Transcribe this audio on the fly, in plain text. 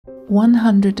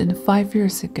105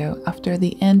 years ago, after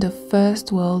the end of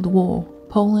First World War,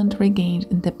 Poland regained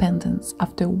independence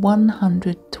after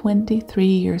 123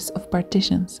 years of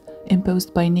partitions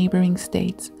imposed by neighboring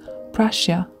states,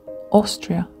 Prussia,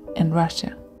 Austria, and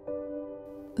Russia.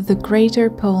 The Greater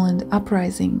Poland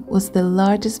Uprising was the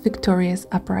largest victorious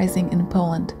uprising in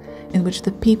Poland, in which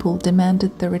the people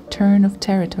demanded the return of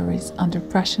territories under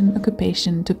Prussian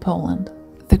occupation to Poland.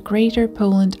 The Greater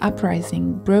Poland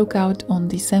Uprising broke out on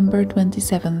December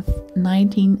 27,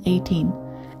 1918,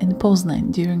 in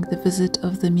Poznań during the visit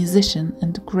of the musician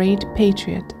and great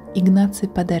patriot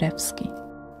Ignacy Paderewski.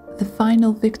 The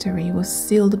final victory was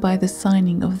sealed by the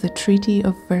signing of the Treaty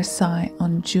of Versailles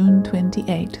on June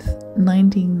 28,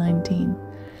 1919,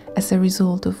 as a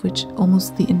result of which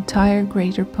almost the entire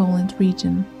Greater Poland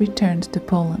region returned to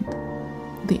Poland.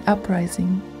 The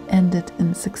uprising ended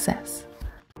in success.